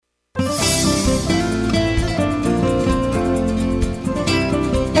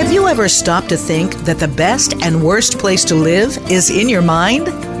ever stop to think that the best and worst place to live is in your mind?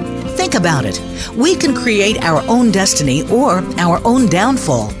 Think about it. We can create our own destiny or our own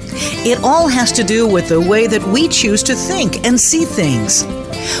downfall. It all has to do with the way that we choose to think and see things.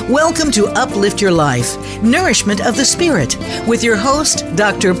 Welcome to Uplift Your Life, Nourishment of the Spirit, with your host,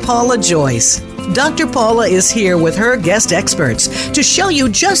 Dr. Paula Joyce. Dr. Paula is here with her guest experts to show you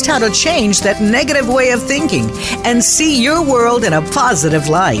just how to change that negative way of thinking and see your world in a positive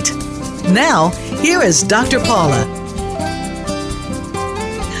light. Now, here is Dr. Paula.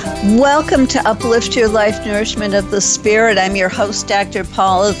 Welcome to Uplift Your Life, Nourishment of the Spirit. I'm your host, Dr.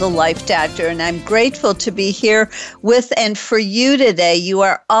 Paula, the Life Doctor, and I'm grateful to be here with and for you today. You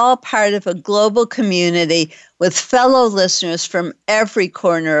are all part of a global community with fellow listeners from every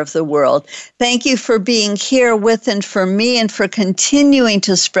corner of the world. Thank you for being here with and for me and for continuing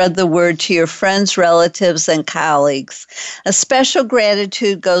to spread the word to your friends, relatives, and colleagues. A special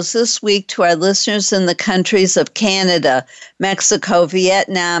gratitude goes this week to our listeners in the countries of Canada, Mexico,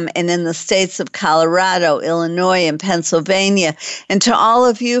 Vietnam, and in the states of Colorado, Illinois, and Pennsylvania, and to all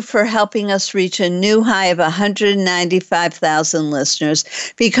of you for helping us reach a new high of 195,000 listeners.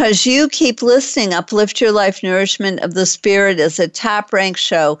 Because you keep listening, Uplift Your Life, Nourishment of the Spirit is a top-ranked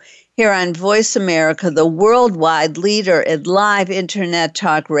show here on Voice America, the worldwide leader in live internet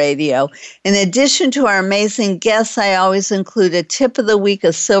talk radio. In addition to our amazing guests, I always include a tip of the week,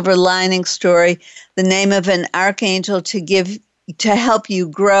 a silver lining story, the name of an archangel to help you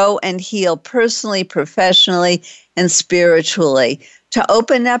grow and heal personally, professionally, and spiritually. To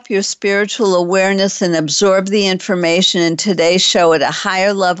open up your spiritual awareness and absorb the information in today's show at a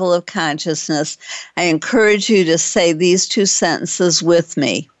higher level of consciousness, I encourage you to say these two sentences with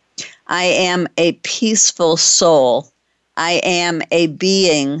me. I am a peaceful soul. I am a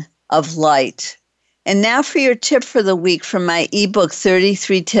being of light. And now for your tip for the week from my ebook,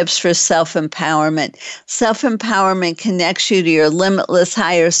 33 Tips for Self-Empowerment. Self-empowerment connects you to your limitless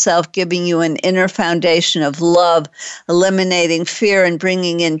higher self, giving you an inner foundation of love, eliminating fear and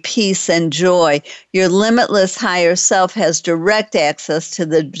bringing in peace and joy. Your limitless higher self has direct access to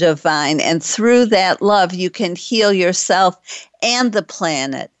the divine, and through that love, you can heal yourself and the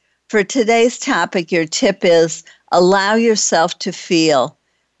planet. For today's topic, your tip is allow yourself to feel.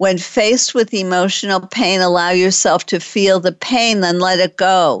 When faced with emotional pain, allow yourself to feel the pain, then let it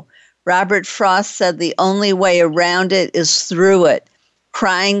go. Robert Frost said the only way around it is through it.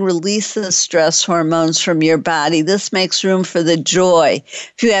 Crying releases stress hormones from your body. This makes room for the joy.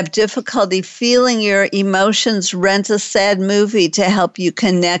 If you have difficulty feeling your emotions, rent a sad movie to help you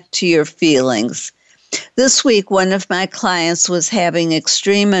connect to your feelings. This week, one of my clients was having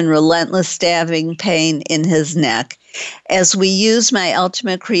extreme and relentless stabbing pain in his neck. As we use my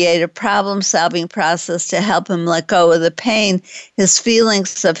ultimate creative problem-solving process to help him let go of the pain, his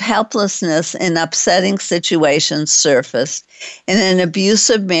feelings of helplessness in upsetting situations surfaced. In an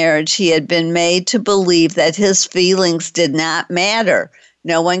abusive marriage, he had been made to believe that his feelings did not matter.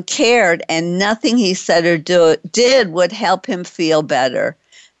 No one cared, and nothing he said or did would help him feel better.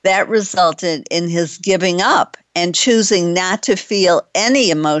 That resulted in his giving up and choosing not to feel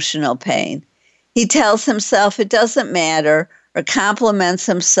any emotional pain. He tells himself it doesn't matter or compliments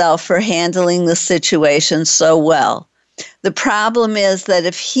himself for handling the situation so well. The problem is that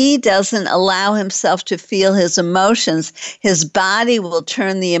if he doesn't allow himself to feel his emotions, his body will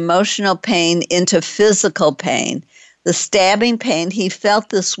turn the emotional pain into physical pain. The stabbing pain he felt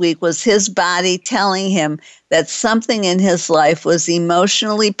this week was his body telling him that something in his life was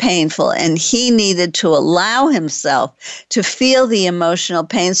emotionally painful and he needed to allow himself to feel the emotional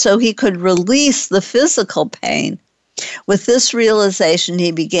pain so he could release the physical pain. With this realization,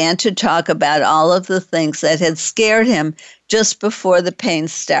 he began to talk about all of the things that had scared him just before the pain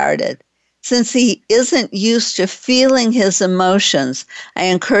started. Since he isn't used to feeling his emotions, I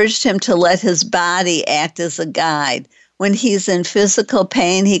encouraged him to let his body act as a guide. When he's in physical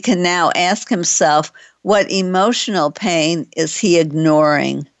pain, he can now ask himself, what emotional pain is he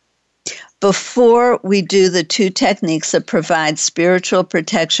ignoring? Before we do the two techniques that provide spiritual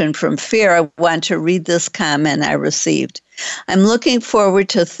protection from fear, I want to read this comment I received. I'm looking forward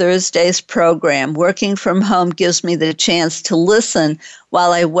to Thursday's program. Working from home gives me the chance to listen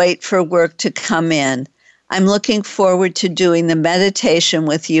while I wait for work to come in. I'm looking forward to doing the meditation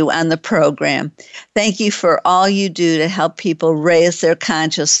with you on the program. Thank you for all you do to help people raise their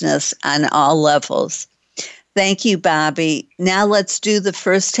consciousness on all levels. Thank you, Bobby. Now let's do the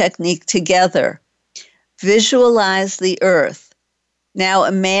first technique together. Visualize the earth. Now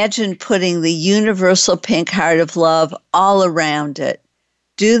imagine putting the universal pink heart of love all around it.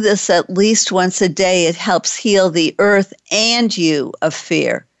 Do this at least once a day. It helps heal the earth and you of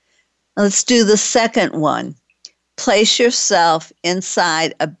fear. Let's do the second one. Place yourself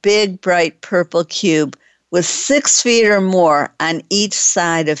inside a big, bright purple cube with 6 feet or more on each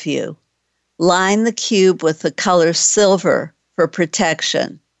side of you. Line the cube with the color silver for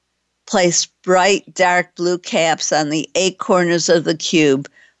protection. Place bright, dark blue caps on the 8 corners of the cube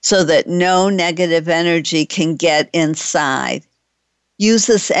so that no negative energy can get inside. Use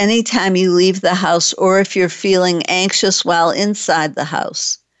this anytime you leave the house or if you're feeling anxious while inside the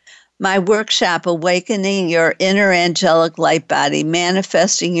house. My workshop, Awakening Your Inner Angelic Light Body,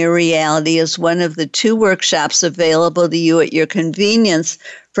 Manifesting Your Reality, is one of the 2 workshops available to you at your convenience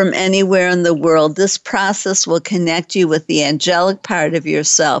from anywhere in the world. This process will connect you with the angelic part of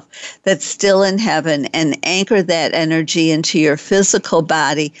yourself that's still in heaven and anchor that energy into your physical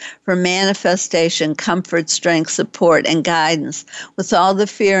body for manifestation, comfort, strength, support, and guidance. With all the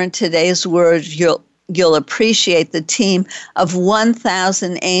fear in today's world, you'll appreciate the team of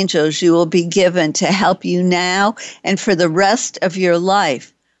 1,000 angels you will be given to help you now and for the rest of your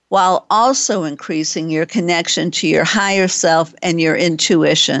life, while also increasing your connection to your higher self and your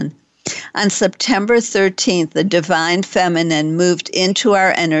intuition. On September 13th, the Divine Feminine moved into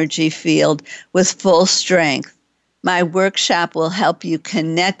our energy field with full strength. My workshop will help you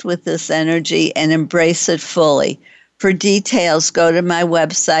connect with this energy and embrace it fully. For details, go to my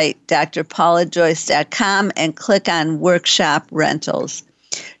website, drpaulajoyce.com, and click on Workshop Rentals.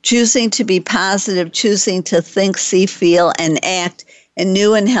 Choosing to be positive, choosing to think, see, feel, and act in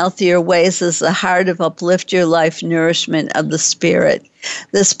new and healthier ways is the heart of Uplift Your Life Nourishment of the Spirit.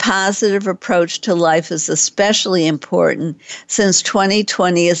 This positive approach to life is especially important since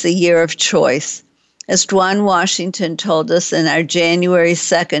 2020 is a year of choice. As Dwan Washington told us in our January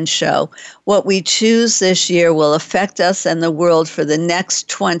 2nd show, what we choose this year will affect us and the world for the next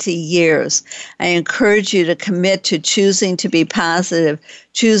 20 years. I encourage you to commit to choosing to be positive,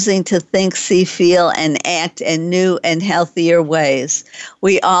 choosing to think, see, feel, and act in new and healthier ways.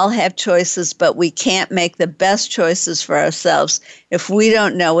 We all have choices, but we can't make the best choices for ourselves if we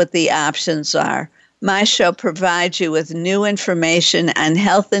don't know what the options are. My show provides you with new information on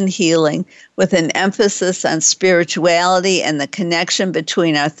health and healing with an emphasis on spirituality and the connection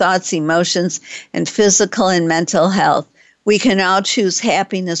between our thoughts, emotions, and physical and mental health. We can all choose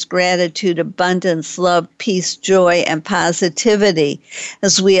happiness, gratitude, abundance, love, peace, joy, and positivity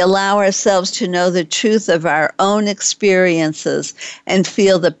as we allow ourselves to know the truth of our own experiences and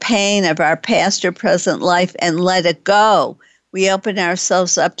feel the pain of our past or present life and let it go. We open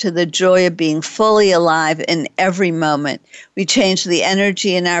ourselves up to the joy of being fully alive in every moment. We change the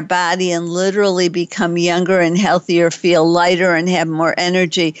energy in our body and literally become younger and healthier, feel lighter and have more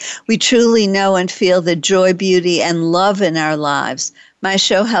energy. We truly know and feel the joy, beauty, and love in our lives. My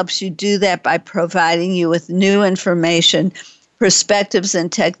show helps you do that by providing you with new information, perspectives and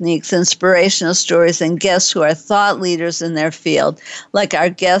techniques, inspirational stories, and guests who are thought leaders in their field, like our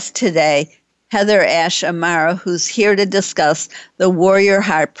guest today, Heather Ash Amara, who's here to discuss the Warrior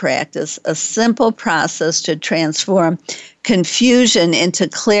Heart Practice, a simple process to transform confusion into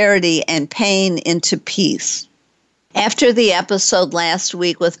clarity and pain into peace. After the episode last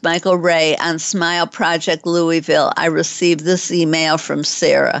week with Michael Ray on Smile Project Louisville, I received this email from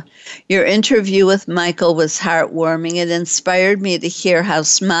Sarah. Your interview with Michael was heartwarming. It inspired me to hear how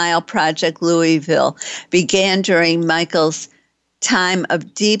Smile Project Louisville began during Michael's time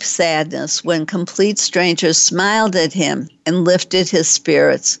of deep sadness when complete strangers smiled at him and lifted his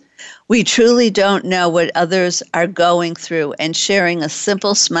spirits. We truly don't know what others are going through, and sharing a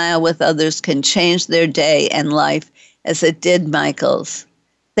simple smile with others can change their day and life as it did Michael's.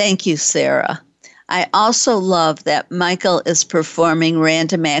 Thank you, Sarah. I also love that Michael is performing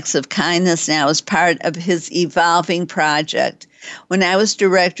random acts of kindness now as part of his evolving project. When I was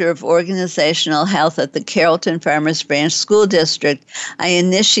director of organizational health at the Carrollton Farmers Branch School District, I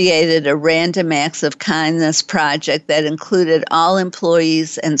initiated a random acts of kindness project that included all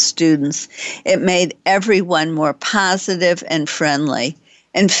employees and students. It made everyone more positive and friendly.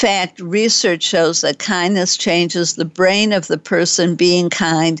 In fact, research shows that kindness changes the brain of the person being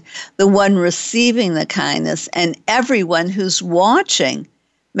kind, the one receiving the kindness, and everyone who's watching,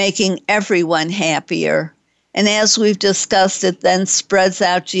 making everyone happier. And as we've discussed, it then spreads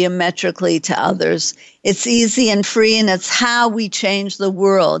out geometrically to others. It's easy and free, and it's how we change the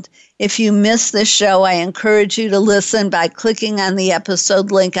world. If you missed this show, I encourage you to listen by clicking on the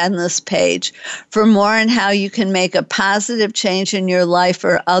episode link on this page. For more on how you can make a positive change in your life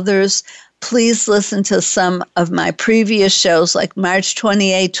or others, please listen to some of my previous shows like March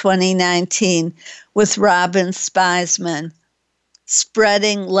 28, 2019 with Robin Spiesman.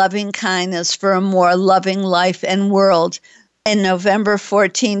 Spreading loving kindness for a more loving life and world. and November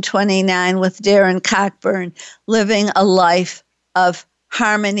 1429 with Darren Cockburn, Living a Life of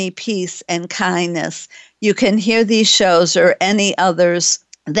Harmony, Peace, and Kindness. You can hear these shows or any others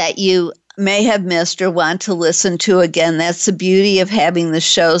that you may have missed or want to listen to again. That's the beauty of having the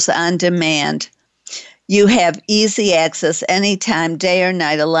shows on demand. You have easy access anytime, day or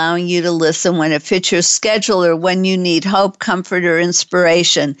night, allowing you to listen when it fits your schedule or when you need hope, comfort, or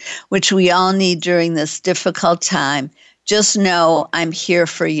inspiration, which we all need during this difficult time. Just know I'm here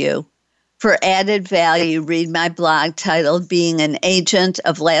for you. For added value, read my blog titled Being an Agent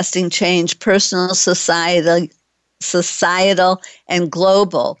of Lasting Change, Personal, Societal, and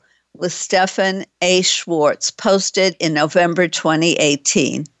Global with Stephan A. Schwartz, posted in November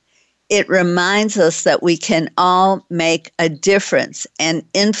 2018. It reminds us that we can all make a difference and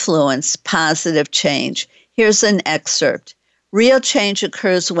influence positive change. Here's an excerpt. Real change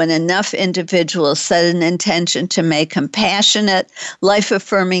occurs when enough individuals set an intention to make compassionate,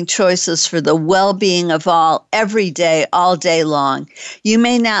 life-affirming choices for the well-being of all, every day, all day long. You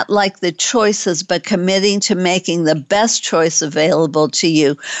may not like the choices, but committing to making the best choice available to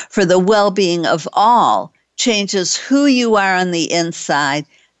you for the well-being of all changes who you are on the inside.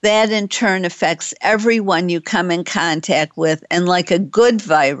 That in turn affects everyone you come in contact with, and like a good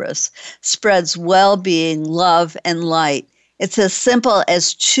virus, spreads well-being, love, and light. It's as simple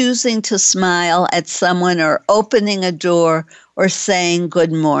as choosing to smile at someone or opening a door or saying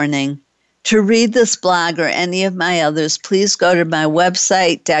good morning. To read this blog or any of my others, please go to my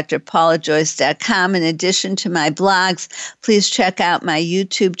website, drpaulajoyce.com. In addition to my blogs, please check out my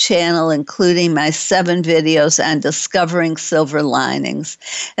YouTube channel, including my 7 videos on discovering silver linings.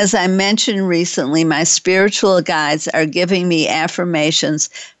 As I mentioned recently, my spiritual guides are giving me affirmations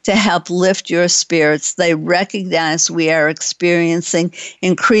to help lift your spirits. They recognize we are experiencing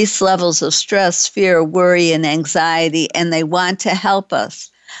increased levels of stress, fear, worry, and anxiety, and they want to help us.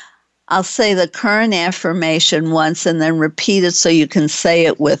 I'll say the current affirmation once and then repeat it so you can say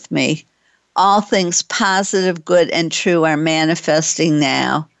it with me. All things positive, good, and true are manifesting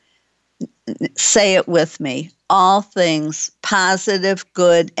now. Say it with me. All things positive,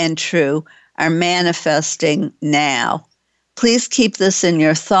 good, and true are manifesting now. Please keep this in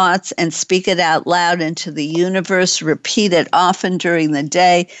your thoughts and speak it out loud into the universe. Repeat it often during the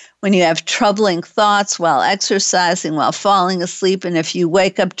day when you have troubling thoughts, while exercising, while falling asleep, and if you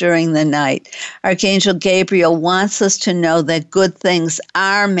wake up during the night. Archangel Gabriel wants us to know that good things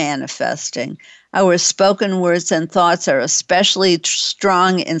are manifesting. Our spoken words and thoughts are especially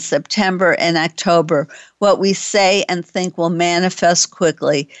strong in September and October. What we say and think will manifest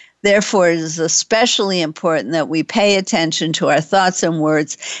quickly. Therefore, it is especially important that we pay attention to our thoughts and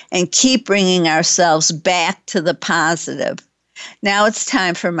words and keep bringing ourselves back to the positive. Now it's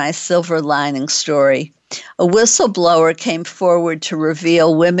time for my silver lining story. A whistleblower came forward to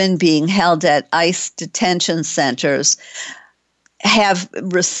reveal women being held at ICE detention centers have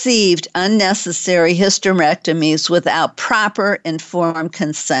received unnecessary hysterectomies without proper informed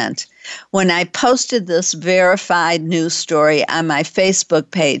consent. When I posted this verified news story on my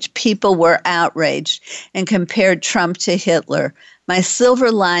Facebook page, people were outraged and compared Trump to Hitler. My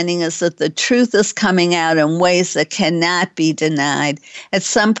silver lining is that the truth is coming out in ways that cannot be denied. At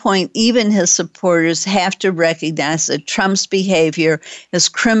some point, even his supporters have to recognize that Trump's behavior is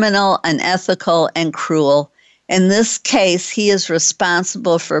criminal, unethical, and cruel. In this case, he is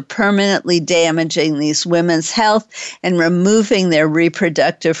responsible for permanently damaging these women's health and removing their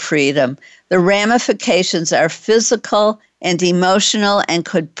reproductive freedom. The ramifications are physical and emotional and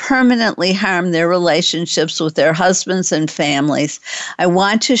could permanently harm their relationships with their husbands and families. I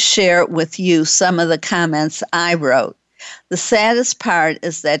want to share with you some of the comments I wrote. The saddest part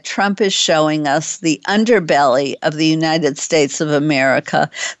is that Trump is showing us the underbelly of the United States of America,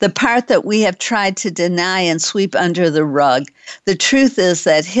 the part that we have tried to deny and sweep under the rug. The truth is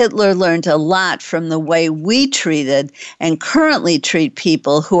that Hitler learned a lot from the way we treated and currently treat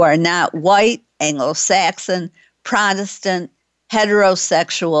people who are not white, Anglo-Saxon, Protestant,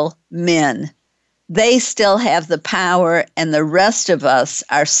 heterosexual men. They still have the power, and the rest of us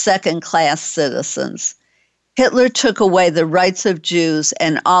are second-class citizens. Hitler took away the rights of Jews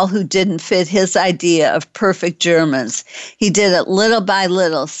and all who didn't fit his idea of perfect Germans. He did it little by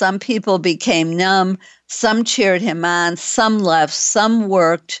little. Some people became numb, some cheered him on, some left, some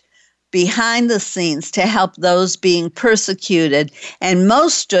worked behind the scenes to help those being persecuted, and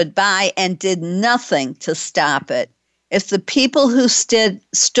most stood by and did nothing to stop it. If the people who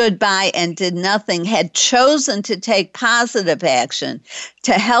stood by and did nothing had chosen to take positive action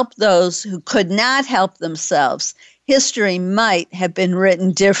to help those who could not help themselves, history might have been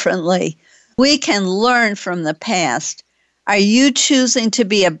written differently. We can learn from the past. Are you choosing to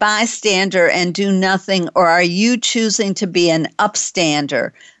be a bystander and do nothing, or are you choosing to be an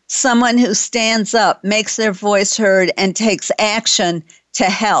upstander? Someone who stands up, makes their voice heard, and takes action to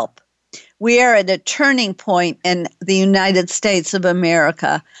help. We are at a turning point in the United States of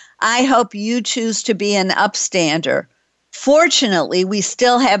America. I hope you choose to be an upstander. Fortunately, we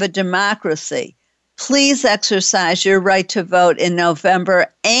still have a democracy. Please exercise your right to vote in November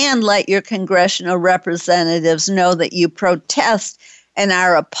and let your congressional representatives know that you protest and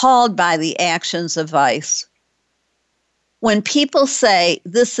are appalled by the actions of ICE. When people say,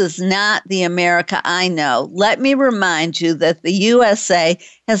 this is not the America I know, let me remind you that the USA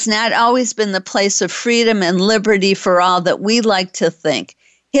has not always been the place of freedom and liberty for all that we like to think.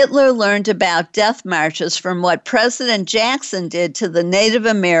 Hitler learned about death marches from what President Jackson did to the Native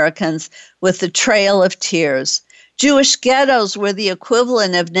Americans with the Trail of Tears. Jewish ghettos were the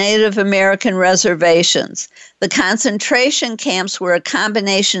equivalent of Native American reservations. The concentration camps were a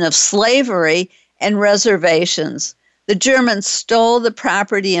combination of slavery and reservations. The Germans stole the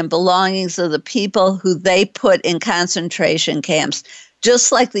property and belongings of the people who they put in concentration camps,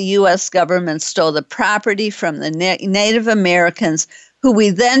 just like the U.S. government stole the property from the Native Americans who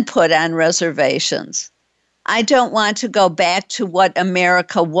we then put on reservations. I don't want to go back to what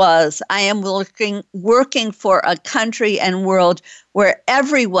America was. I am working for a country and world where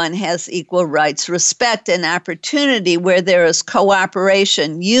everyone has equal rights, respect, and opportunity, where there is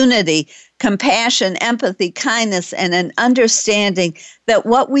cooperation, unity, compassion, empathy, kindness, and an understanding that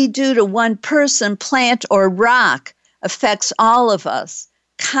what we do to one person, plant, or rock affects all of us.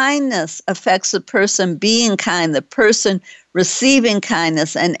 Kindness affects the person being kind, the person receiving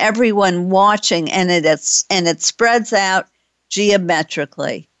kindness, and everyone watching, and it spreads out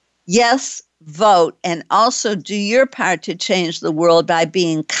geometrically. Yes, vote, and also do your part to change the world by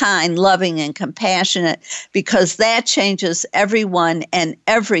being kind, loving, and compassionate, because that changes everyone and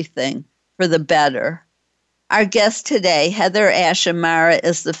everything for the better. Our guest today, Heather Ash Amara,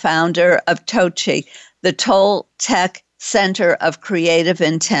 is the founder of TOCI, the Toltec Center of Creative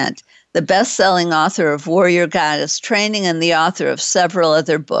Intent, the best-selling author of Warrior Goddess Training and the author of several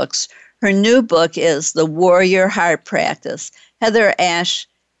other books. Her new book is The Warrior Heart Practice. Heather Ash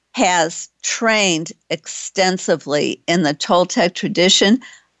has trained extensively in the Toltec tradition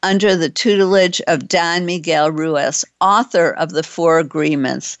under the tutelage of Don Miguel Ruiz, author of The Four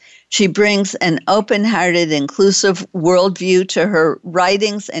Agreements. She brings an open-hearted, inclusive worldview to her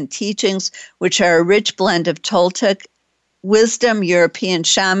writings and teachings, which are a rich blend of Toltec wisdom, European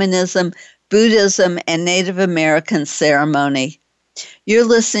shamanism, Buddhism, and Native American ceremony. You're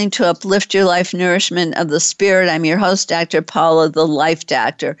listening to Uplift Your Life Nourishment of the Spirit. I'm your host, Dr. Paula, the Life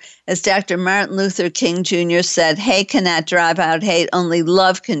Doctor. As Dr. Martin Luther King Jr. said, hate cannot drive out hate, only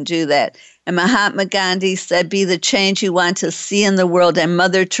love can do that. And Mahatma Gandhi said, be the change you want to see in the world. And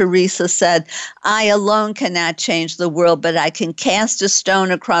Mother Teresa said, I alone cannot change the world, but I can cast a stone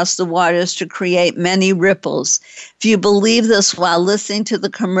across the waters to create many ripples. If you believe this while listening to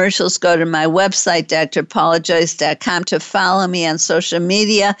the commercials, go to my website, drpaulajoyce.com, to follow me on social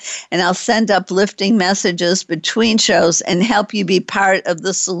media, and I'll send uplifting messages between shows and help you be part of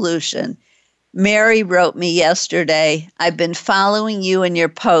the solution. Mary wrote me yesterday, I've been following you and your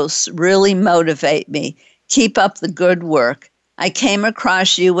posts really motivate me. Keep up the good work. I came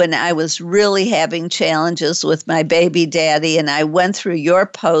across you when I was really having challenges with my baby daddy, and I went through your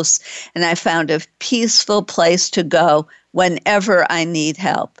posts and I found a peaceful place to go whenever I need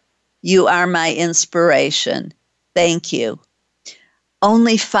help. You are my inspiration. Thank you.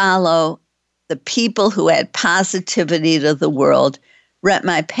 Only follow the people who add positivity to the world. Rent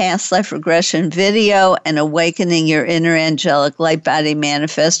my past life regression video and Awakening Your Inner Angelic Light Body,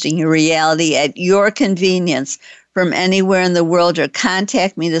 Manifesting Your Reality at your convenience from anywhere in the world, or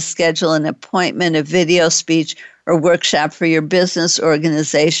contact me to schedule an appointment, a video speech, or workshop for your business,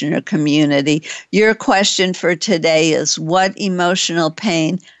 organization, or community. Your question for today is, what emotional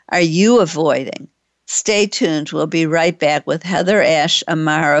pain are you avoiding? Stay tuned. We'll be right back with Heather Ash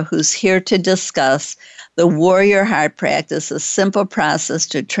Amara, who's here to discuss the Warrior Heart Practice, a simple process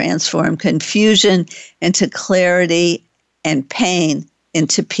to transform confusion into clarity and pain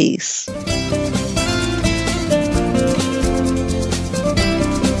into peace.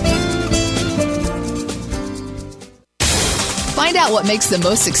 Find out what makes the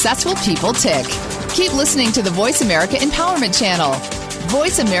most successful people tick. Keep listening to the Voice America Empowerment Channel.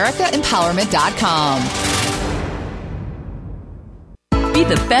 VoiceAmericaEmpowerment.com. Be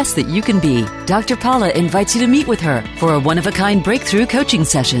the best that you can be. Dr. Paula invites you to meet with her for a one-of-a-kind breakthrough coaching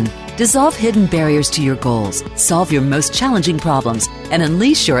session. Dissolve hidden barriers to your goals, solve your most challenging problems, and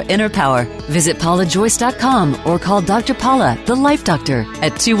unleash your inner power. Visit paulajoyce.com or call Dr. Paula, the Life Doctor,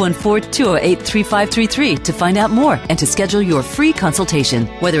 at 214-208-3533 to find out more and to schedule your free consultation.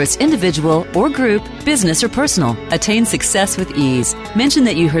 Whether it's individual or group, business or personal, attain success with ease. Mention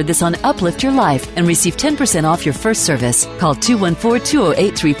that you heard this on Uplift Your Life and receive 10% off your first service. Call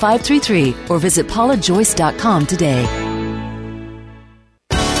 214-208-3533 or visit paulajoyce.com today.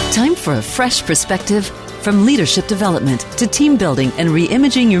 Time for a fresh perspective. From leadership development to team building and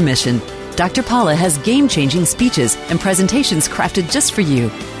re-imaging your mission, Dr. Paula has game-changing speeches and presentations crafted just for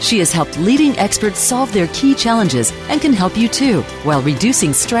you. She has helped leading experts solve their key challenges and can help you too, while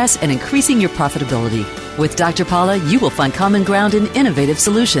reducing stress and increasing your profitability. With Dr. Paula, you will find common ground and innovative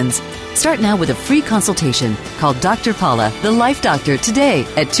solutions. Start now with a free consultation. Call Dr. Paula, the Life Doctor, today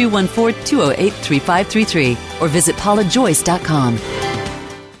at 214-208-3533 or visit paulajoyce.com.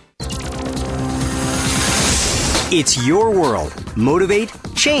 It's your world. Motivate,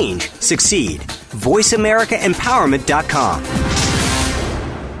 change, succeed.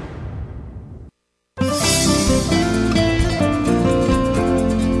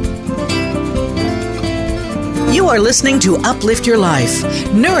 You are listening to Uplift Your Life,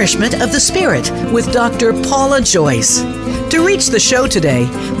 Nourishment of the Spirit with Dr. Paula Joyce. To reach the show today,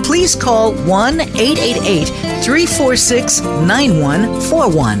 please call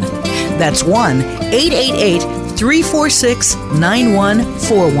 1-888-346-9141. That's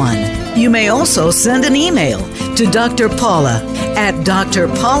 1-888-346-9141. You may also send an email to Dr. Paula at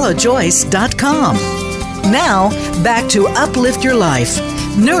drpaulajoyce.com. Now, back to Uplift Your Life,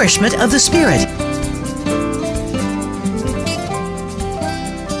 Nourishment of the Spirit.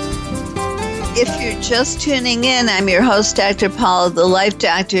 If you're just tuning in, I'm your host, Dr. Paula, the Life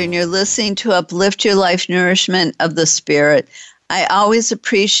Doctor, and you're listening to Uplift Your Life, Nourishment of the Spirit. I always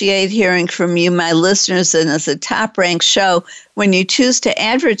appreciate hearing from you, my listeners, and as a top-ranked show, when you choose to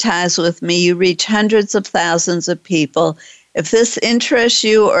advertise with me, you reach hundreds of thousands of people. If this interests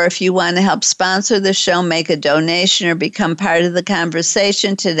you, or if you want to help sponsor the show, make a donation, or become part of the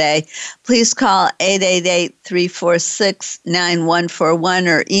conversation today, please call 888-346-9141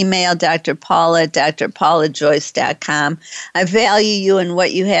 or email Dr. Paula at drpaulajoyce.com. I value you and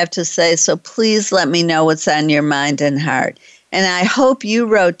what you have to say, so please let me know what's on your mind and heart. And I hope you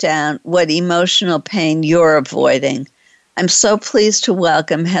wrote down what emotional pain you're avoiding. I'm so pleased to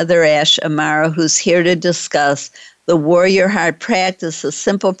welcome Heather Ash Amaro, who's here to discuss the Warrior Heart Practice, a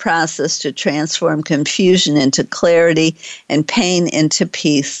simple process to transform confusion into clarity and pain into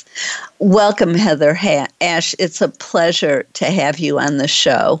peace. Welcome, Heather Ash. It's a pleasure to have you on the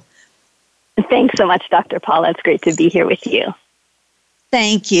show. Thanks so much, Dr. Paula. It's great to be here with you.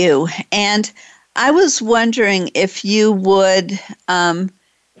 Thank you. And I was wondering if you would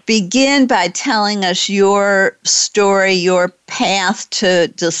begin by telling us your story, your path to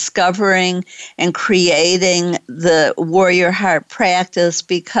discovering and creating the Warrior Heart Practice,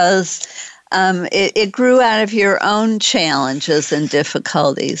 because it grew out of your own challenges and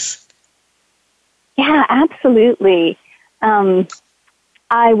difficulties. Yeah, absolutely. I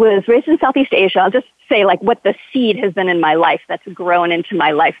was raised in Southeast Asia. I'll just say what the seed has been in my life that's grown into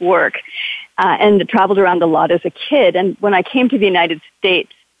my life work, and traveled around a lot as a kid. And when I came to the United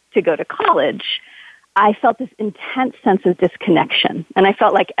States to go to college, I felt this intense sense of disconnection. And I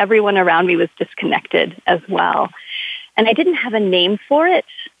felt like everyone around me was disconnected as well. And I didn't have a name for it.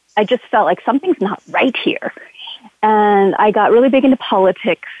 I just felt like something's not right here. And I got really big into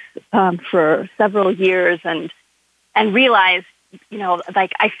politics for several years and realized,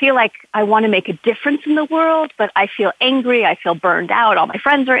 I feel like I want to make a difference in the world, but I feel angry. I feel burned out. All my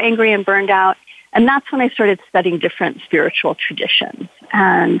friends are angry and burned out. And that's when I started studying different spiritual traditions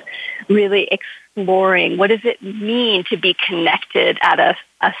and really exploring what does it mean to be connected at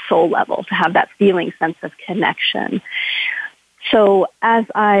a soul level, to have that feeling sense of connection. So as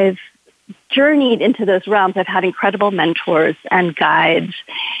I've journeyed into those realms, I've had incredible mentors and guides,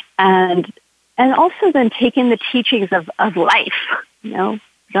 and also then taken the teachings of life,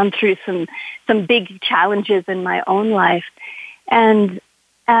 gone through some big challenges in my own life. And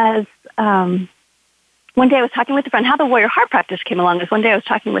as one day I was talking with a friend, how the Warrior Heart Practice came along is one day I was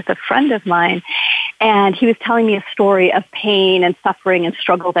talking with a friend of mine, and he was telling me a story of pain and suffering and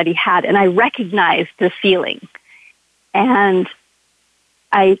struggle that he had, and I recognized the feeling. And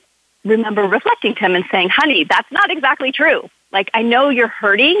I remember reflecting to him and saying, honey, that's not exactly true. I know you're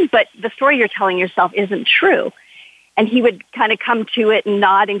hurting, but the story you're telling yourself isn't true. And he would kind of come to it and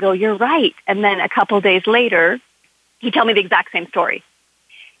nod and go, you're right. And then a couple of days later, he'd tell me the exact same story.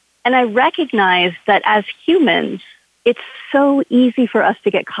 And I recognized that as humans, it's so easy for us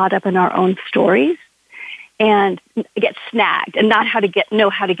to get caught up in our own stories and get snagged and not know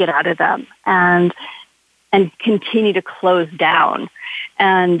how to get out of them and continue to close down.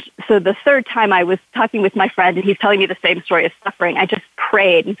 And so the third time I was talking with my friend and he's telling me the same story of suffering, I just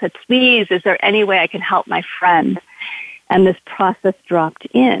prayed and said, please, is there any way I can help my friend? And this process dropped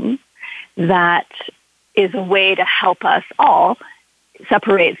in that is a way to help us all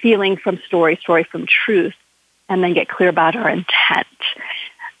separate feeling from story from truth, and then get clear about our intent.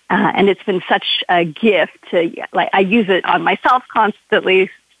 And it's been such a gift I use it on myself constantly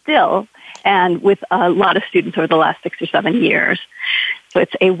still, and with a lot of students over the last 6 or 7 years. So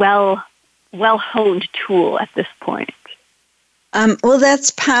it's a well-honed tool at this point. Well,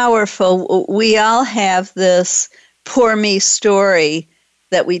 that's powerful. We all have this poor me story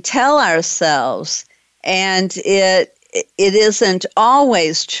that we tell ourselves, and it isn't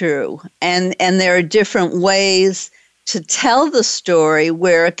always true. And there are different ways to tell the story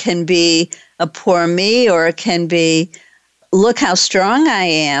where it can be a poor me, or it can be, look how strong I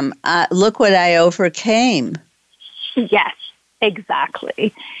am. Look what I overcame. Yes,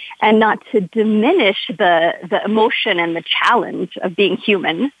 exactly. And not to diminish the emotion and the challenge of being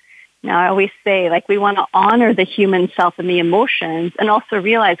human. Now, I always say, we want to honor the human self and the emotions, and also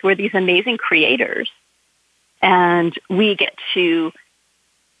realize we're these amazing creators. And we get to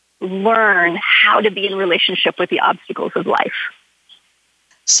learn how to be in relationship with the obstacles of life.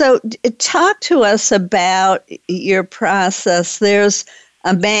 So talk to us about your process. There's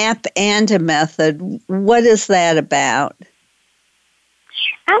a map and a method. What is that about?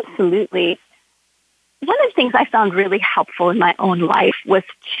 Absolutely. One of the things I found really helpful in my own life was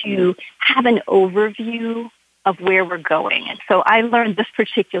to have an overview of where we're going. And so I learned this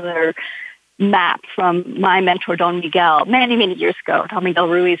particular map from my mentor, Don Miguel, many, many years ago, Don Miguel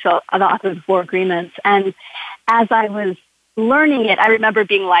Ruiz, the author of the Four Agreements. And as I was learning it, I remember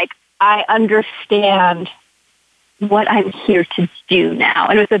being like, I understand what I'm here to do now.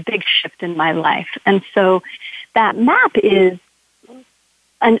 And it was a big shift in my life. And so that map is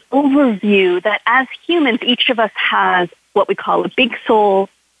an overview that as humans, each of us has what we call a big soul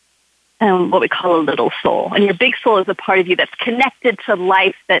and what we call a little soul. And your big soul is a part of you that's connected to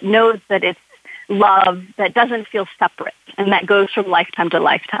life, that knows that it's love, that doesn't feel separate, and that goes from lifetime to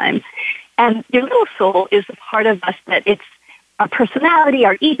lifetime. And your little soul is a part of us that it's our personality,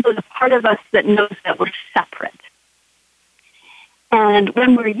 our ego is a part of us that knows that we're separate. And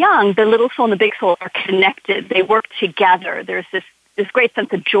when we're young, the little soul and the big soul are connected. They work together. There's this great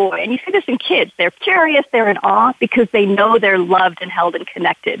sense of joy. And you see this in kids. They're curious, they're in awe because they know they're loved and held and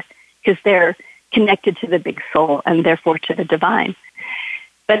connected, because they're connected to the big soul and therefore to the divine.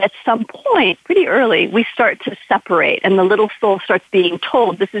 But at some point, pretty early, we start to separate, and the little soul starts being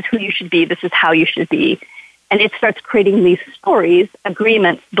told, this is who you should be, this is how you should be. And it starts creating these stories,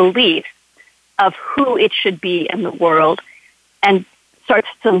 agreements, beliefs of who it should be in the world, and starts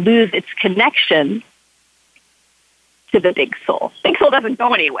to lose its connection to the big soul. Big soul doesn't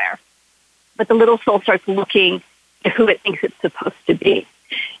go anywhere, but the little soul starts looking at who it thinks it's supposed to be.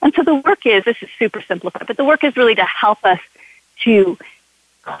 And so the work is, this is super simplified, but the work is really to help us to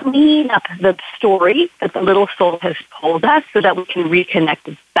clean up the story that the little soul has told us so that we can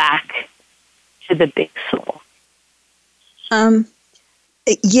reconnect back to the big soul.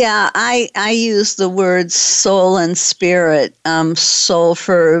 Yeah, I use the words soul and spirit. Soul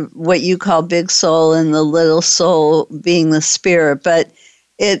for what you call big soul, and the little soul being the spirit. But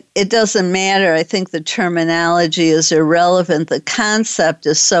it doesn't matter. I think the terminology is irrelevant. The concept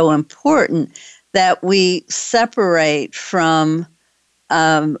is so important that we separate from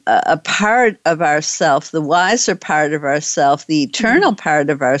a part of ourself, the wiser part of ourself, the eternal part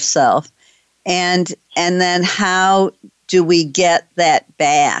of ourself, and then how do we get that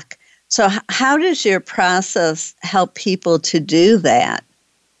back? So how does your process help people to do that?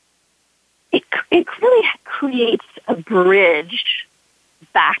 It really creates a bridge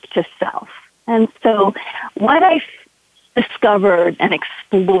back to self. And so what I've discovered and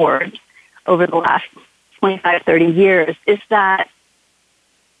explored over the last 25, 30 years is that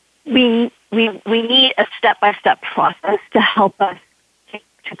we need a step-by-step process to help us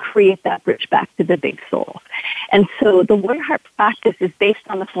to create that bridge back to the big soul. And so the Warrior Heart practice is based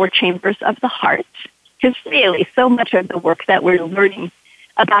on the 4 chambers of the heart, because really so much of the work that we're learning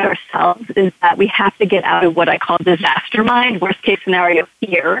about ourselves is that we have to get out of what I call disaster mind, worst case scenario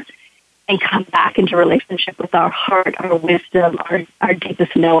fear, and come back into relationship with our heart, our wisdom, our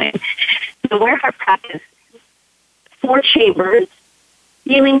deepest knowing. The Warrior Heart practice, 4 chambers: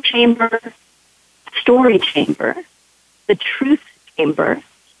 feeling chamber, story chamber, the truth chamber,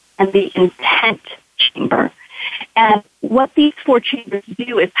 and the intent chamber. And what these 4 chambers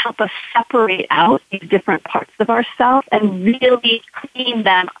do is help us separate out these different parts of ourselves and really clean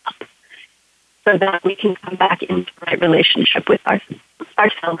them up so that we can come back into the right relationship with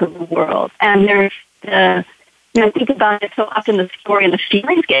ourselves and the world. And there's think about it, so often the story and the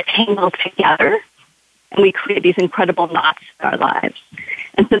feelings get tangled together, and we create these incredible knots in our lives.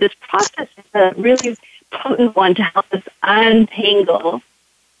 And so this process is a really potent one to help us untangle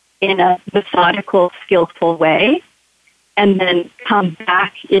in a methodical, skillful way, and then come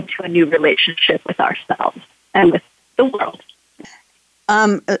back into a new relationship with ourselves and with the world.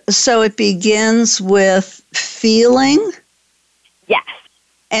 So it begins with feeling? Yes.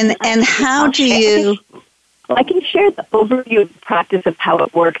 And how do you... Well, I can share the overview of the practice of how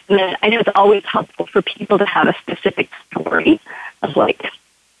it works. And then I know it's always helpful for people to have a specific story of,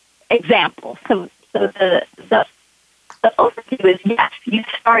 example. So the overview is, yes, you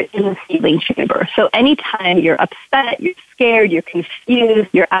start in the feeling chamber. So anytime you're upset, you're scared, you're confused,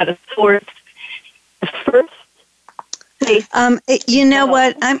 you're out of sorts, the first place... you know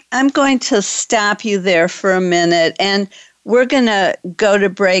what? I'm going to stop you there for a minute, and we're going to go to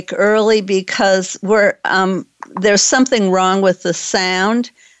break early because there's something wrong with the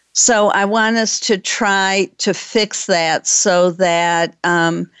sound. So I want us to try to fix that so that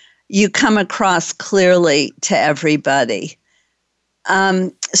you come across clearly to everybody.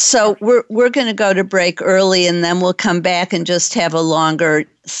 So we're going to go to break early, and then we'll come back and just have a longer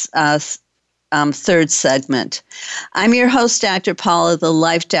third segment. I'm your host, Dr. Paula, the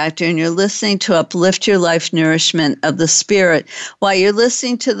Life Doctor, and you're listening to Uplift Your Life Nourishment of the Spirit. While you're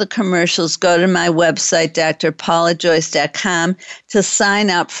listening to the commercials, go to my website, drpaulajoyce.com, to sign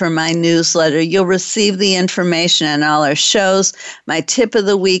up for my newsletter. You'll receive the information on all our shows, my tip of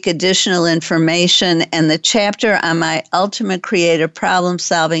the week, additional information, and the chapter on my ultimate creative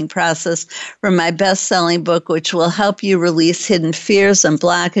problem-solving process from my best-selling book, which will help you release hidden fears and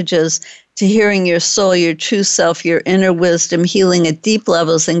blockages to hearing your soul, your true self, your inner wisdom, healing at deep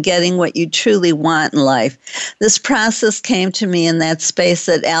levels, and getting what you truly want in life. This process came to me in that space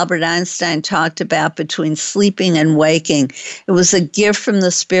that Albert Einstein talked about between sleeping and waking. It was a gift from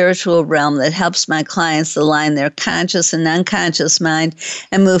the spiritual realm that helps my clients align their conscious and unconscious mind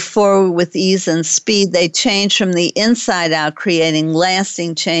and move forward with ease and speed. They change from the inside out, creating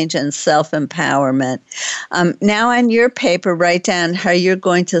lasting change and self-empowerment. Now on your paper, write down how you're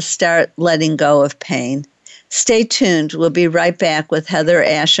going to start letting go of pain. Stay tuned. We'll be right back with Heather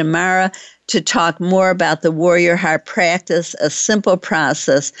Ashamara to talk more about the Warrior Heart practice, a simple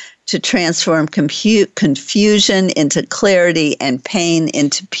process to transform confusion into clarity and pain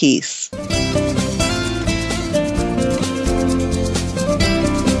into peace.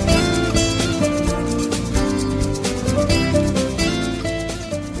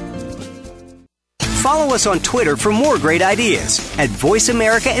 Follow us on Twitter for more great ideas at Voice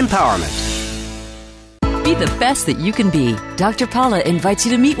America Empowerment. Be the best that you can be. Dr. Paula invites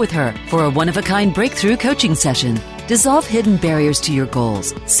you to meet with her for a one-of-a-kind breakthrough coaching session. Dissolve hidden barriers to your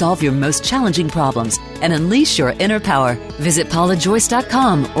goals, solve your most challenging problems, and unleash your inner power. Visit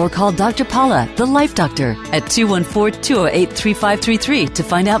paulajoyce.com or call Dr. Paula, the Life Doctor, at 214-208-3533 to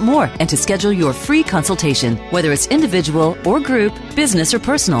find out more and to schedule your free consultation. Whether it's individual or group, business or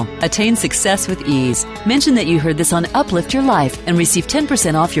personal, attain success with ease. Mention that you heard this on Uplift Your Life and receive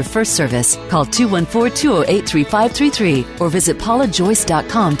 10% off your first service. Call 214-208-3533 or visit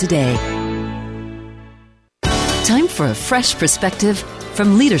paulajoyce.com today. Time for a fresh perspective.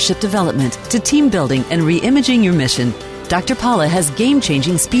 From leadership development to team building and re-imaging your mission, Dr. Paula has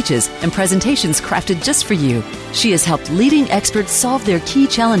game-changing speeches and presentations crafted just for you. She has helped leading experts solve their key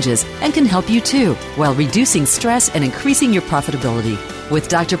challenges and can help you too, while reducing stress and increasing your profitability. With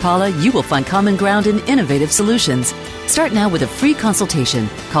Dr. Paula, you will find common ground and innovative solutions. Start now with a free consultation.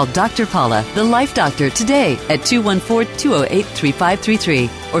 Call Dr. Paula, the Life Doctor, today at 214-208-3533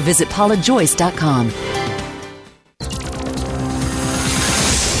 or visit paulajoyce.com.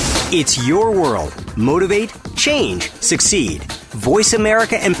 It's your world. Motivate, change, succeed.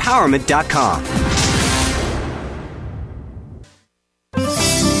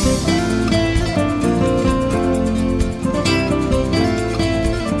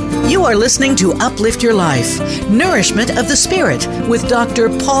 You are listening to Uplift Your Life, Nourishment of the Spirit with Dr.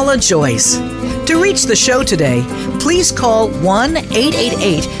 Paula Joyce. To reach the show today, please call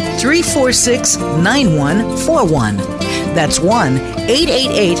 1-888-346-9141. That's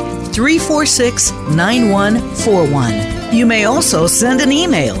 1-888-346-9141. You may also send an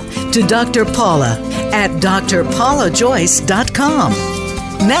email to Dr. Paula at drpaulajoyce.com.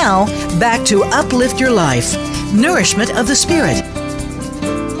 Now, back to Uplift Your Life, Nourishment of the Spirit.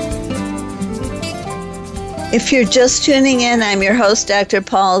 If you're just tuning in, I'm your host, Dr.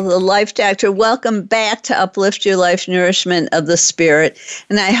 Paula, the Life Doctor. Welcome back to Uplift Your Life Nourishment of the Spirit.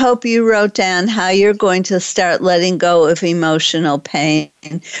 And I hope you wrote down how you're going to start letting go of emotional pain.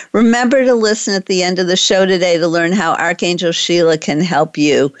 Remember to listen at the end of the show today to learn how Archangel Sheila can help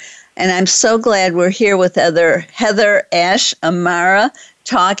you. And I'm so glad we're here with Heather Ash Amara,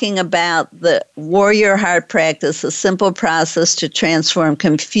 talking about the Warrior Heart Practice, a simple process to transform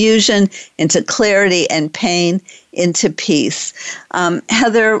confusion into clarity and pain into peace.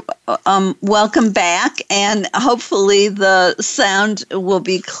 Heather, welcome back, and hopefully the sound will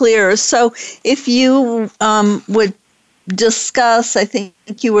be clear. So if you would discuss, I think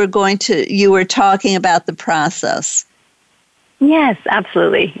you were talking about the process. Yes,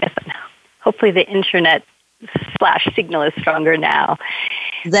 absolutely. Yes, hopefully the internet /signal is stronger now.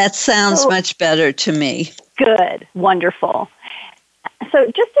 That sounds much better to me. Good. Wonderful. So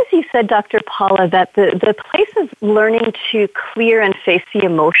just as you said, Dr. Paula, that the place of learning to clear and face the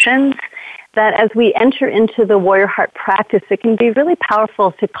emotions, that as we enter into the Warrior Heart practice, it can be really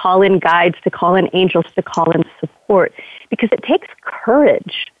powerful to call in guides, to call in angels, to call in support, because it takes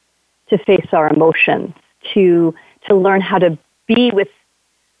courage to face our emotions, to learn how to be with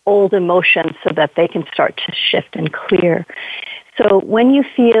old emotions so that they can start to shift and clear. So when you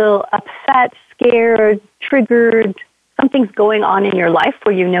feel upset, scared, triggered, something's going on in your life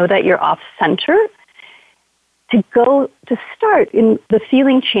where you know that you're off center, to start in the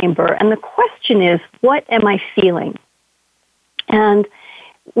feeling chamber. And the question is, what am I feeling? And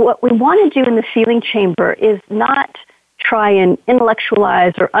what we want to do in the feeling chamber is not try and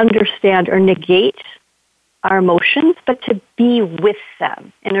intellectualize or understand or negate our emotions, but to be with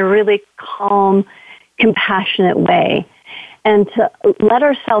them in a really calm, compassionate way, and to let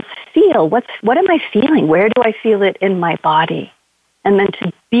ourselves feel what am I feeling? Where do I feel it in my body? And then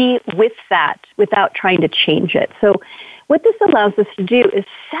to be with that without trying to change it. So what this allows us to do is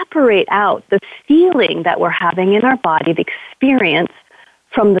separate out the feeling that we're having in our body, the experience,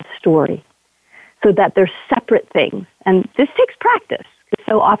 from the story, so that they're separate things. And this takes practice, because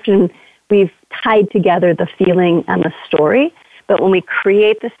so often we've tied together the feeling and the story, but when we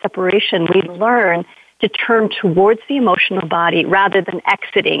create this separation, we learn to turn towards the emotional body rather than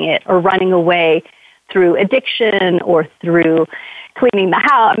exiting it or running away through addiction or through cleaning the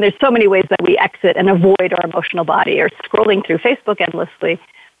house. And there's so many ways that we exit and avoid our emotional body, or scrolling through Facebook endlessly.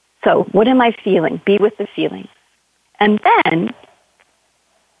 So what am I feeling? Be with the feeling. And then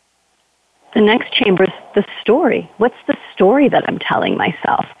the next chamber is the story. What's the story that I'm telling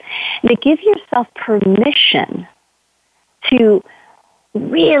myself? And to give yourself permission to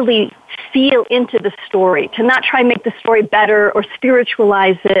really feel into the story, to not try and make the story better or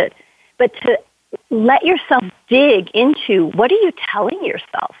spiritualize it, but to let yourself dig into, what are you telling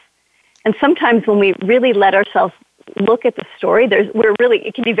yourself? And sometimes when we really let ourselves look at the story,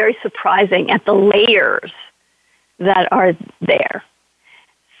 it can be very surprising at the layers that are there.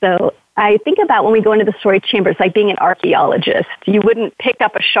 So I think about when we go into the story chamber, it's like being an archaeologist. You wouldn't pick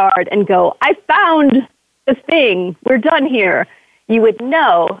up a shard and go, I found the thing, we're done here. You would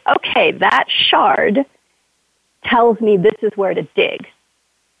know, okay, that shard tells me this is where to dig.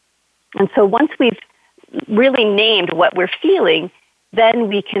 And so once we've really named what we're feeling, then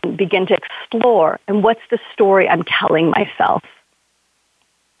we can begin to explore, and what's the story I'm telling myself?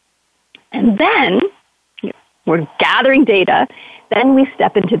 And then we're gathering data. Then we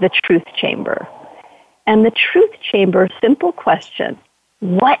step into the truth chamber. And the truth chamber, simple question,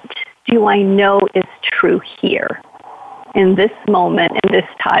 what do I know is true here? In this moment, in this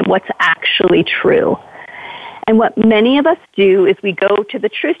time, what's actually true? And what many of us do is we go to the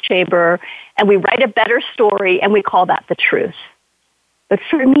truth chamber and we write a better story and we call that the truth. But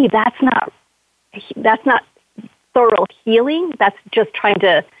for me, that's not thorough healing. That's just trying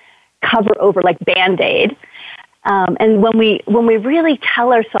to cover over like Band-Aid. And when we really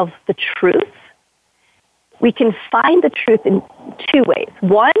tell ourselves the truth, we can find the truth in two ways.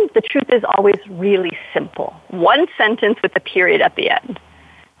 One, the truth is always really simple. One sentence with a period at the end.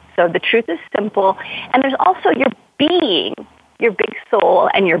 So the truth is simple. And there's also your being, your big soul,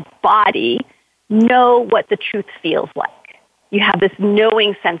 and your body know what the truth feels like. You have this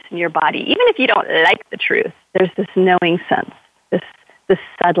knowing sense in your body. Even if you don't like the truth, there's this knowing sense, this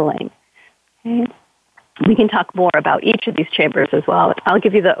settling. Okay? We can talk more about each of these chambers as well. I'll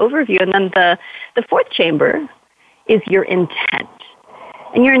give you the overview. And then the fourth chamber is your intent.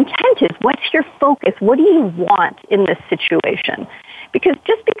 And your intent is, what's your focus? What do you want in this situation? Because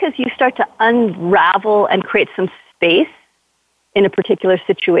just because you start to unravel and create some space in a particular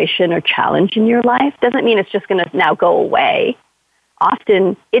situation or challenge in your life doesn't mean it's just going to now go away.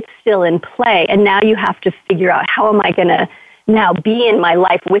 often it's still in play. And now you have to figure out, how am I going to now be in my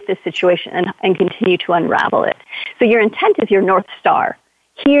life with this situation and continue to unravel it? So your intent is your North Star.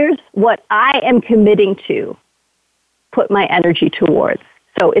 Here's what I am committing to put my energy towards.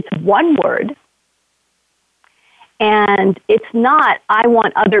 So it's one word. And it's not, I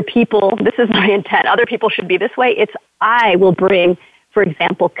want other people, this is my intent, other people should be this way. It's, I will bring, for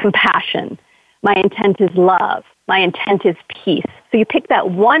example, compassion. My intent is love. My intent is peace. So you pick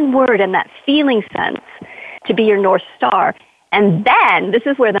that one word and that feeling sense to be your North Star. And then, this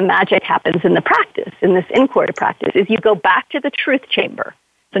is where the magic happens in the practice, in this inquiry practice, is you go back to the truth chamber.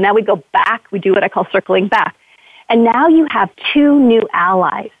 So now we go back, we do what I call circling back. And now you have two new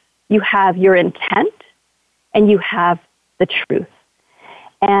allies. You have your intent, and you have the truth.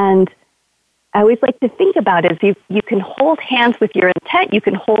 And I always like to think about it as you can hold hands with your intent, you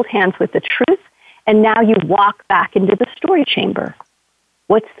can hold hands with the truth, and now you walk back into the story chamber.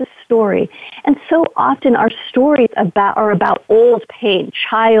 What's the story? And so often our stories are about old pain,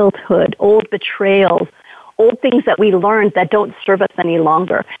 childhood, old betrayals, old things that we learned that don't serve us any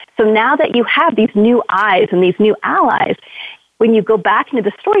longer. So now that you have these new eyes and these new allies, when you go back into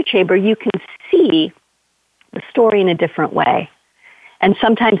the story chamber, you can see the story in a different way. And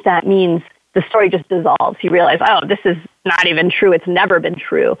sometimes that means the story just dissolves. You realize, oh, this is not even true. It's never been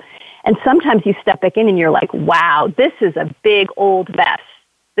true. And sometimes you step back in and you're like, wow, this is a big old mess.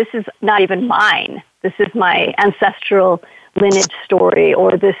 This is not even mine. This is my ancestral lineage story,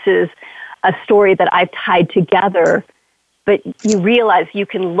 or this is a story that I've tied together. But you realize you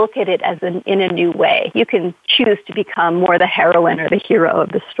can look at it as in a new way. You can choose to become more the heroine or the hero of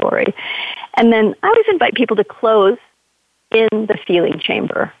the story. And then I always invite people to close in the feeling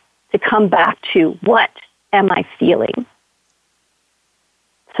chamber, to come back to, what am I feeling?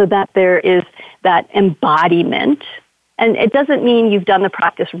 So that there is that embodiment. And it doesn't mean you've done the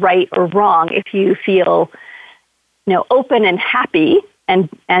practice right or wrong if you feel, open and happy and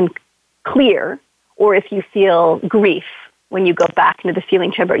clear, or if you feel grief when you go back into the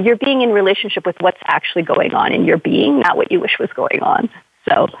feeling chamber. You're being in relationship with what's actually going on in your being, not what you wish was going on.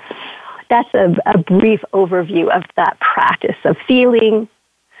 So that's a brief overview of that practice of feeling,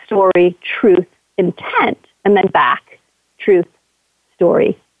 story, truth, intent, and then back, truth,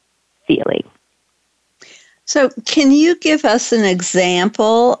 story, feeling. So can you give us an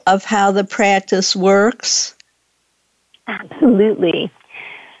example of how the practice works? Absolutely.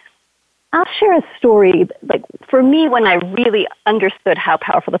 I'll share a story. Like, for me, when I really understood how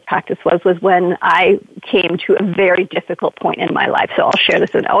powerful the practice was when I came to a very difficult point in my life. So I'll share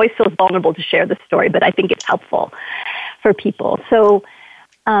this, and I always feel vulnerable to share this story, but I think it's helpful for people. So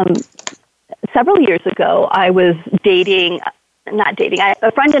several years ago, I was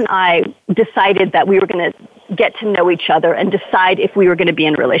a friend and I decided that we were going to get to know each other and decide if we were going to be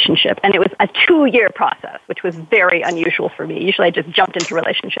in a relationship. And it was a 2-year process, which was very unusual for me. Usually I just jumped into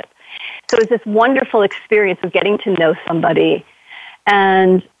relationships. So it was this wonderful experience of getting to know somebody.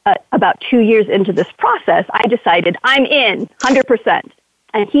 And about 2 years into this process, I decided I'm in 100%.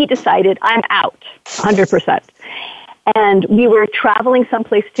 And he decided I'm out 100%. And we were traveling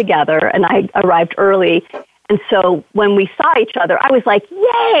someplace together, and I arrived early. And so when we saw each other, I was like,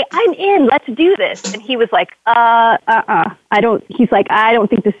 yay, I'm in, let's do this. And he was like, he's like, I don't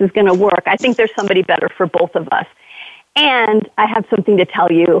think this is going to work. I think there's somebody better for both of us. And I have something to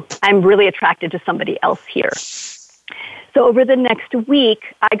tell you. I'm really attracted to somebody else here. So over the next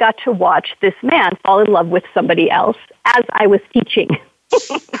week, I got to watch this man fall in love with somebody else as I was teaching.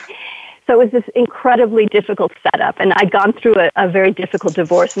 So it was this incredibly difficult setup, and I'd gone through a very difficult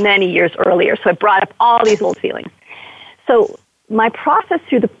divorce many years earlier, so it brought up all these old feelings. So my process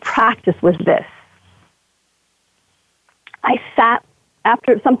through the practice was this. I sat,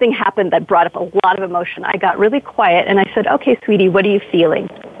 after something happened that brought up a lot of emotion, I got really quiet, and I said, okay, sweetie, what are you feeling?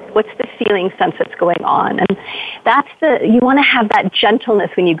 What's the feeling sense that's going on? And you want to have that gentleness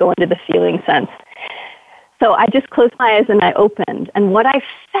when you go into the feeling sense. So I just closed my eyes and I opened. And what I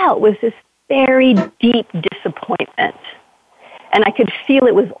felt was this very deep disappointment. And I could feel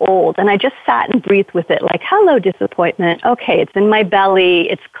it was old. And I just sat and breathed with it, like, hello, disappointment. Okay, it's in my belly.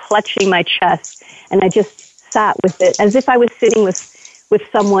 It's clutching my chest. And I just sat with it as if I was sitting with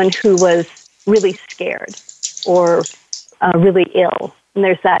someone who was really scared or really ill. And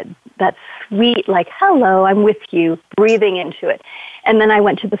there's that sweet, like, hello, I'm with you, breathing into it. And then I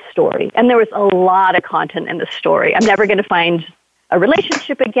went to the story. And there was a lot of content in the story. I'm never going to find a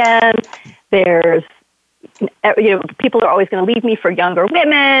relationship again. There's, people are always going to leave me for younger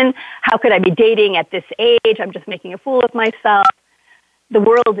women. How could I be dating at this age? I'm just making a fool of myself. The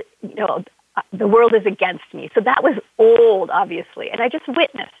world, the world is against me. So that was old, obviously. And I just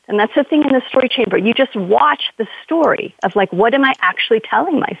witnessed. And that's the thing in the story chamber. You just watch the story of like, what am I actually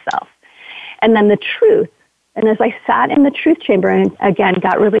telling myself? And then the truth. And as I sat in the truth chamber and again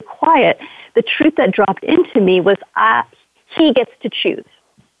got really quiet, the truth that dropped into me was he gets to choose.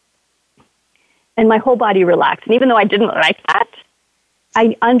 And my whole body relaxed. And even though I didn't like that,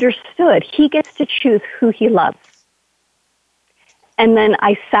 I understood he gets to choose who he loves. And then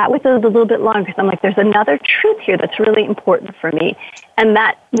I sat with it a little bit longer because I'm like, there's another truth here that's really important for me. And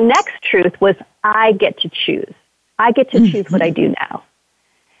that next truth was I get to choose. I get to choose what I do now.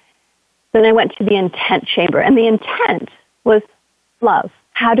 Then I went to the intent chamber, and the intent was love.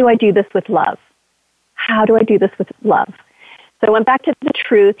 How do I do this with love? How do I do this with love? So I went back to the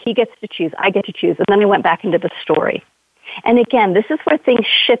truth. He gets to choose. I get to choose. And then I went back into the story. And again, this is where things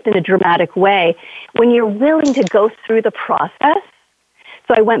shift in a dramatic way when you're willing to go through the process.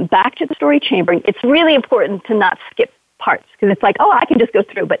 So I went back to the story chamber. It's really important to not skip parts because it's like, oh, I can just go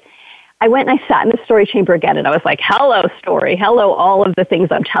through. But I went and I sat in the story chamber again, and I was like, hello, story. Hello, all of the things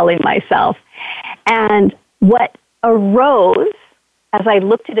I'm telling myself. And what arose as I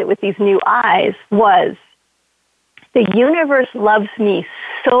looked at it with these new eyes was the universe loves me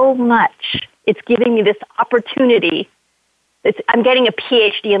so much. It's giving me this opportunity. I'm getting a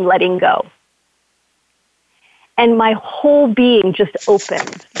PhD in letting go. And my whole being just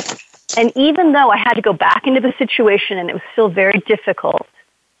opened. And even though I had to go back into the situation and it was still very difficult,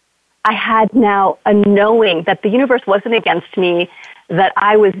 I had now a knowing that the universe wasn't against me, that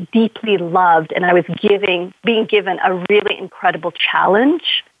I was deeply loved, and I was being given a really incredible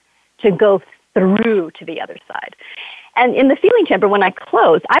challenge to go through to the other side. And in the feeling chamber, when I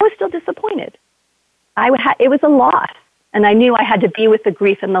closed, I was still disappointed. It was a loss, and I knew I had to be with the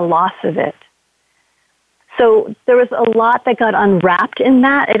grief and the loss of it. So there was a lot that got unwrapped in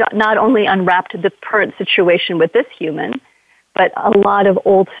that. It not only unwrapped the current situation with this human, but a lot of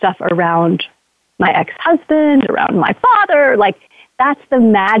old stuff around my ex-husband, around my father. Like, that's the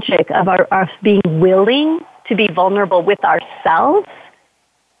magic of us being willing to be vulnerable with ourselves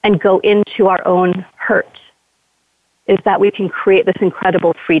and go into our own hurt, is that we can create this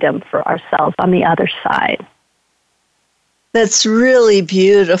incredible freedom for ourselves on the other side. That's really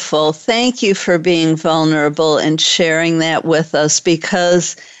beautiful. Thank you for being vulnerable and sharing that with us,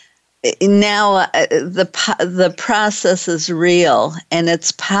 because now the process is real and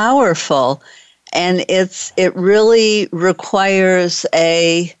it's powerful, and it really requires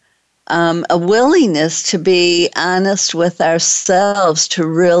a willingness to be honest with ourselves, to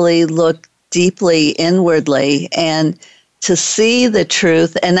really look deeply inwardly and to see the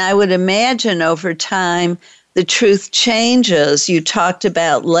truth. And I would imagine over time the truth changes. You talked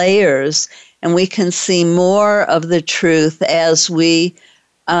about layers, and we can see more of the truth as we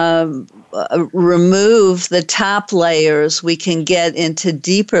remove the top layers. We can get into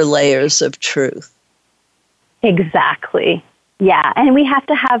deeper layers of truth. Exactly. Yeah. And we have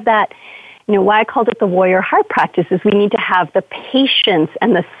to have that, why I called it the warrior heart practice is we need to have the patience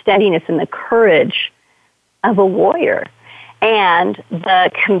and the steadiness and the courage of a warrior, and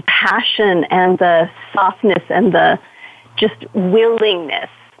the compassion and the softness and the just willingness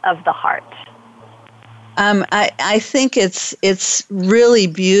of the heart. I think it's really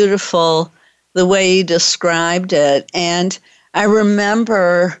beautiful the way you described it. And I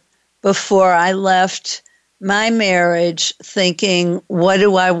remember before I left my marriage thinking, what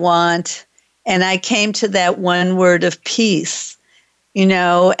do I want? And I came to that one word of peace,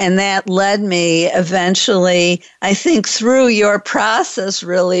 and that led me eventually, I think, through your process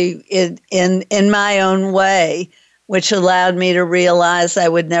really in my own way, which allowed me to realize I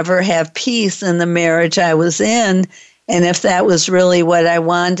would never have peace in the marriage I was in. And if that was really what I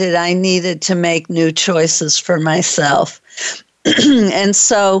wanted, I needed to make new choices for myself. And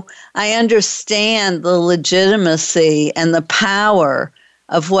so I understand the legitimacy and the power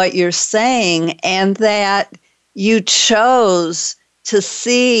of what you're saying, and that you chose to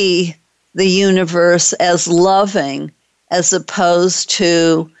see the universe as loving, as opposed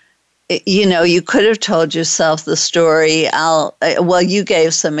to, you could have told yourself the story, you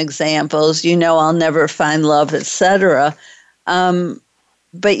gave some examples, I'll never find love, etc.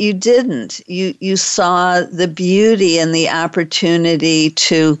 But you didn't. You saw the beauty and the opportunity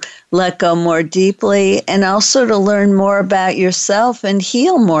to let go more deeply, and also to learn more about yourself and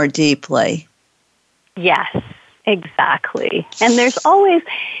heal more deeply. Yes, exactly. And there's always,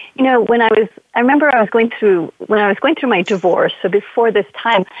 when I remember I was going through my divorce, so before this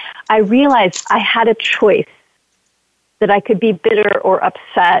time, I realized I had a choice, that I could be bitter or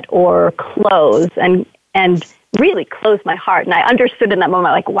upset or close and really close my heart. And I understood in that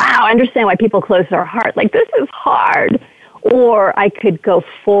moment, like, wow, I understand why people close their heart. Like, this is hard. Or I could go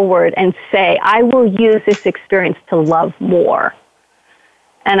forward and say, I will use this experience to love more.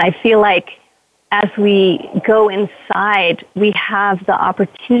 And I feel like as we go inside, we have the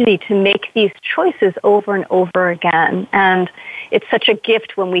opportunity to make these choices over and over again. And it's such a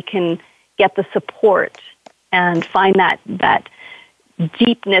gift when we can get the support and find that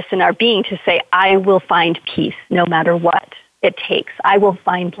deepness in our being to say, I will find peace no matter what it takes. I will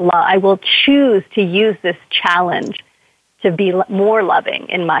find love. I will choose to use this challenge to be more loving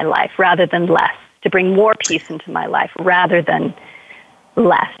in my life rather than less, to bring more peace into my life rather than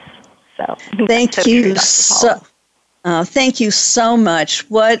less. So thank you thank you so much.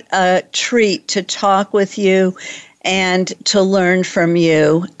 What a treat to talk with you and to learn from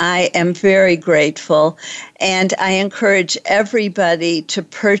you. I am very grateful, and I encourage everybody to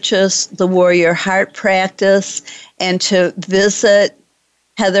purchase the Warrior Heart Practice and to visit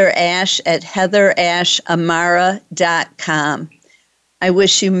Heather Ash at heatherashamara.com. I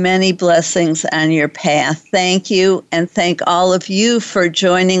wish you many blessings on your path. Thank you, and thank all of you for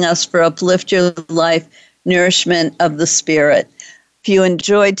joining us for Uplift Your Life, Nourishment of the Spirit. If you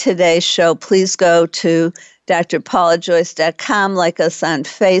enjoyed today's show, please go to drpaulajoyce.com, like us on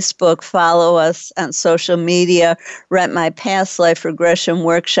Facebook, follow us on social media, rent my past life regression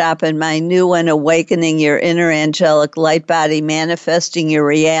workshop and my new one, Awakening Your Inner Angelic Light Body, Manifesting Your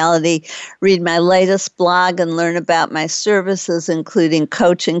Reality. Read my latest blog and learn about my services, including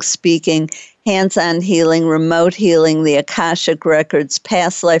coaching, speaking, hands-on healing, remote healing, the Akashic Records,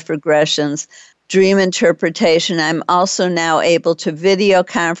 past life regressions, dream interpretation. I'm also now able to video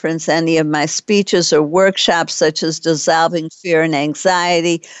conference any of my speeches or workshops, such as Dissolving Fear and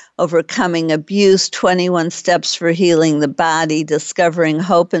Anxiety, Overcoming Abuse, 21 Steps for Healing the Body, Discovering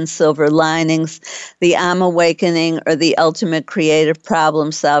Hope and Silver Linings, the I'm Awakening, or the Ultimate Creative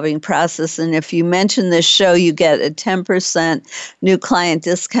Problem Solving Process. And if you mention this show, you get a 10% new client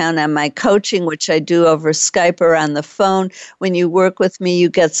discount on my coaching, which I do over Skype or on the phone. When you work with me, you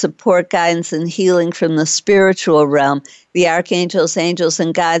get support, guidance, and healing from the spiritual realm. The archangels, angels,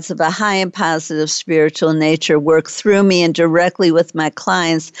 and guides of a high and positive spiritual nature work through me and directly with my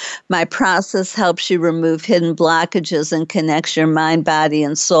clients. My process helps you remove hidden blockages and connects your mind, body,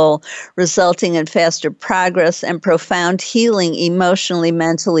 and soul, resulting in faster progress and profound healing emotionally,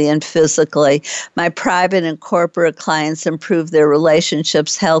 mentally, and physically. My private and corporate clients improve their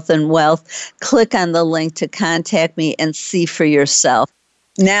relationships, health, and wealth. Click on the link to contact me and see for yourself.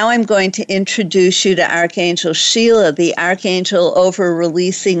 Now I'm going to introduce you to Archangel Sheila, the Archangel over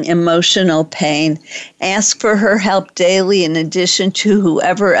releasing emotional pain. Ask for her help daily in addition to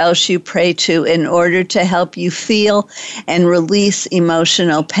whoever else you pray to in order to help you feel and release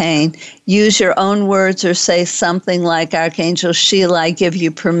emotional pain. Use your own words or say something like, Archangel Sheila, I give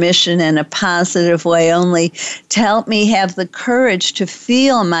you permission in a positive way only to help me have the courage to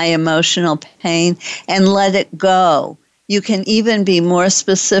feel my emotional pain and let it go. You can even be more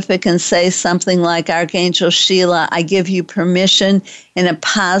specific and say something like, Archangel Sheila, I give you permission in a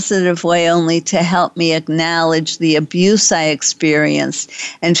positive way only to help me acknowledge the abuse I experienced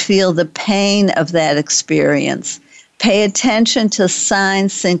and feel the pain of that experience. Pay attention to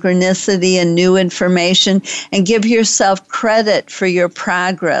signs, synchronicity, and new information, and give yourself credit for your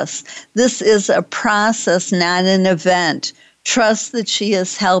progress. This is a process, not an event. Trust that she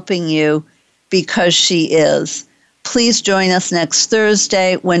is helping you because she is. Please join us next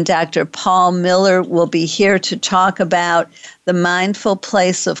Thursday when Dr. Paul Miller will be here to talk about the mindful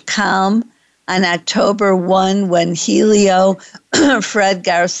place of calm. On October 1, when Helio Fred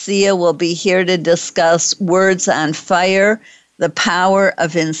Garcia will be here to discuss words on fire, the power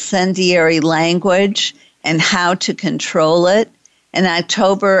of incendiary language, and how to control it. And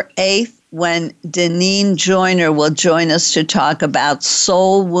October 8th, when Deneen Joyner will join us to talk about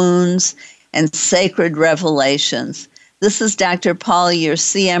soul wounds and sacred revelations. This is Dr. Paula, your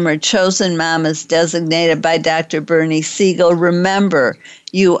CM or chosen mom, as designated by Dr. Bernie Siegel. Remember,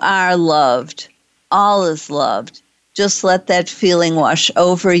 you are loved. All is loved. Just let that feeling wash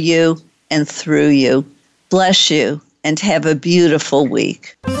over you and through you. Bless you and have a beautiful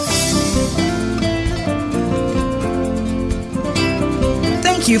week.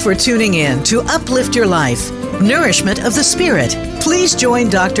 Thank you for tuning in to Uplift Your Life, Nourishment of the Spirit. Please join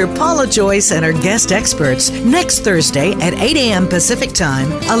Dr. Paula Joyce and her guest experts next Thursday at 8 a.m. Pacific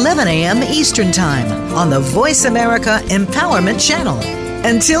Time, 11 a.m. Eastern Time on the Voice America Empowerment Channel.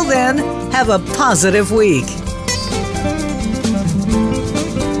 Until then, have a positive week.